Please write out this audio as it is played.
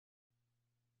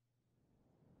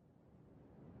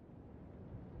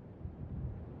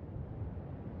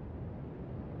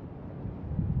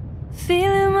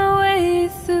feeling my way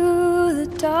through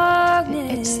the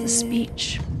darkness. It's the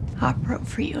speech I wrote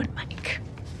for you and Mike.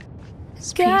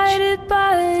 Speech. Guided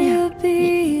by a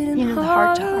beating you know, the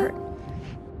heart to heart. heart.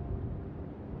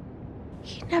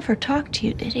 He never talked to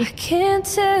you, did he? I can't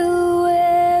tell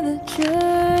where the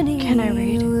journey Can I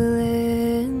read? will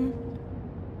end,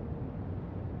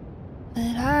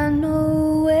 but I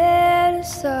know where to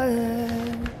start.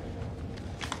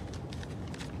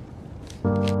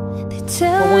 They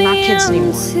tell Well, we're not me kids I'm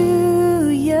anymore. too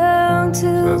young to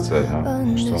That's it, huh?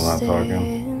 We're still not talking?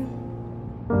 understand.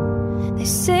 They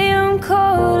say I'm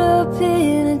caught up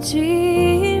in a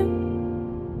dream.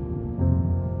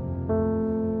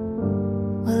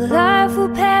 Well, life will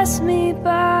pass me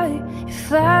by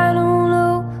if I don't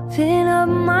open up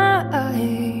my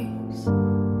eyes.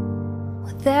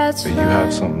 Well, that's But you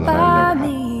have something that I fine by never had.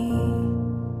 me.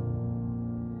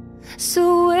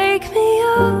 So wake me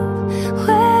up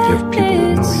when You have people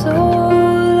that know it's you've been all through. You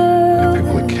have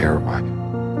people over. that care about you.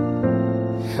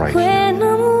 Right here. When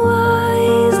I'm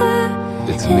wiser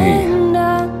It's me. and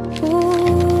I'm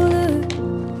older.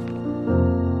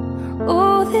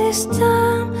 Oh, this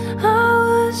time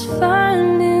I was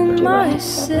finding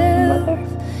myself,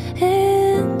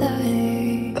 and I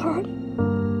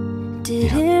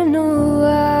didn't know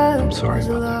I I'm sorry was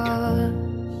about that,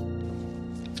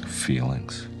 lost.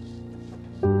 Feelings.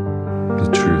 The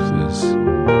truth is,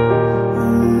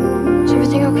 Is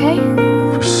everything okay?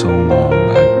 for so long,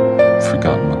 I'd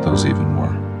forgotten what those even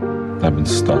were. I've been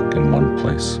stuck in one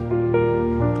place,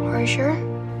 Are you sure?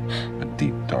 a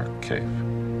deep, dark cave.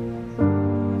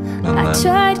 And I then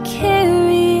tried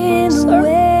carrying the Sorry.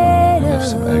 weight I left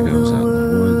some of egos the out in the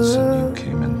woods, and you world,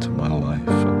 came into my life.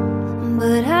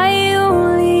 but I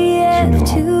only You have knew to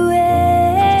for the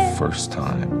ask. first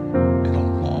time in a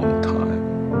long time,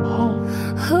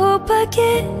 Hope I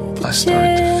get the I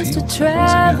started to chance to feel things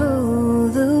travel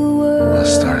the world. I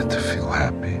started to feel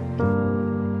happy.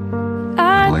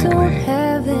 I lately, don't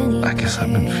have any I guess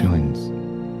I've been feeling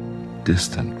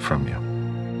distant from you.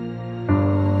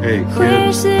 Hey,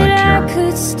 Wish that Like I you're-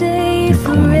 could stay you're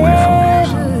pulling away from me or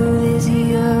forever this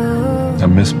young. I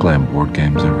miss playing board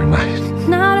games every night,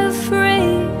 Not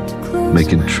afraid to close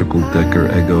making my triple-decker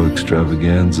eyes. Eggo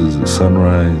extravaganzas at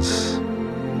sunrise,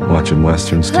 watching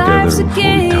westerns together Life's a before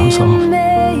we doze game off.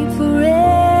 made for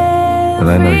But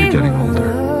I know you're getting older.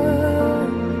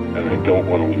 everyone. And I don't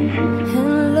want to lose you. And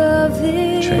love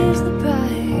is Change. the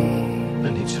price. I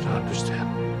need you to understand.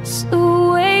 So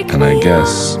wake And I me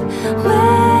guess up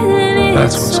when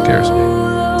that's it's what scares me.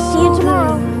 all See you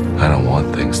tomorrow. I don't want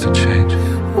things to change.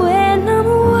 When I'm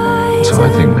wiser So I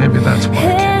think maybe that's why I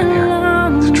came in here.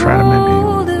 and To try to maybe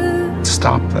older.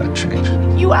 stop that change.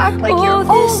 You act like you're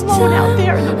all alone out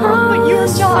there in the world, but you're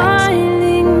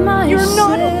not. You're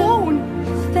not alone.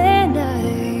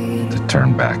 To turn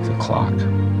back the clock. To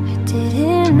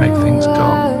make things go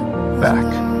back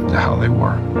to how they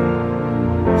were.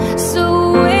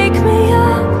 So wake me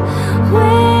up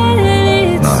when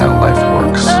it's Not how life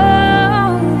works.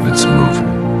 over. It's moving.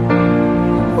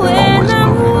 When Always I'm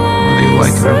moving, whether you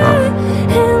like it or not. wiser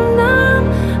and I'm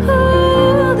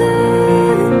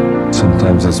older.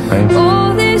 Sometimes it's painful.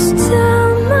 All this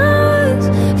time I was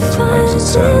Sometimes it's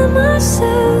sad. finding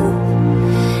myself,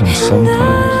 And sometimes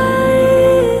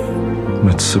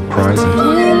it's surprising.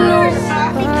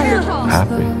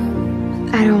 Happy.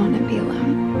 I don't want to be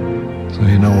alone. So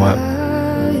you know what?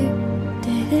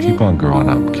 Keep on growing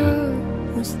up, kid.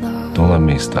 Don't let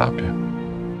me stop you.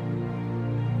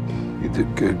 You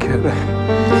did good, kid. I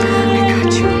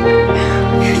got you.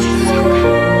 You did so good.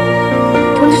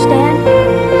 Do you understand?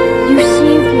 You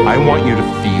saved me. I want you to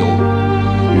feel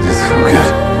You did so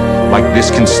good. like this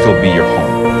can still be your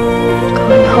home.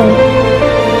 Going home.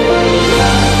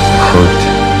 Hurt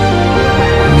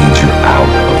means you're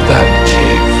out of that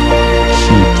cave.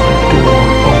 Keep the door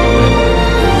open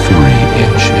 3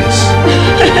 inches.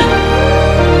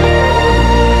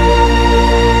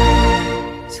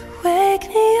 So wake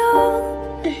me up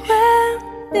when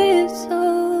it's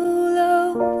all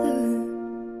over.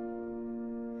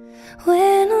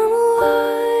 When I'm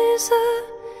wiser,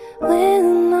 when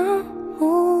I'm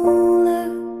older.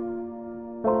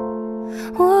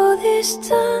 All this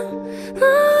time I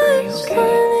was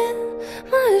finding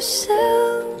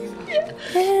myself,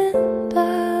 and I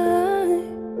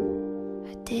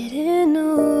didn't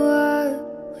know I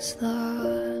was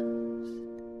lost.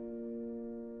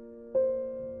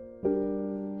 I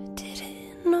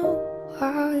didn't know I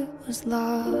was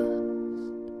lost.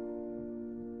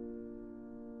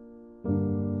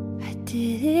 I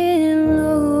didn't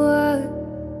know I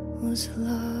was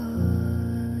lost.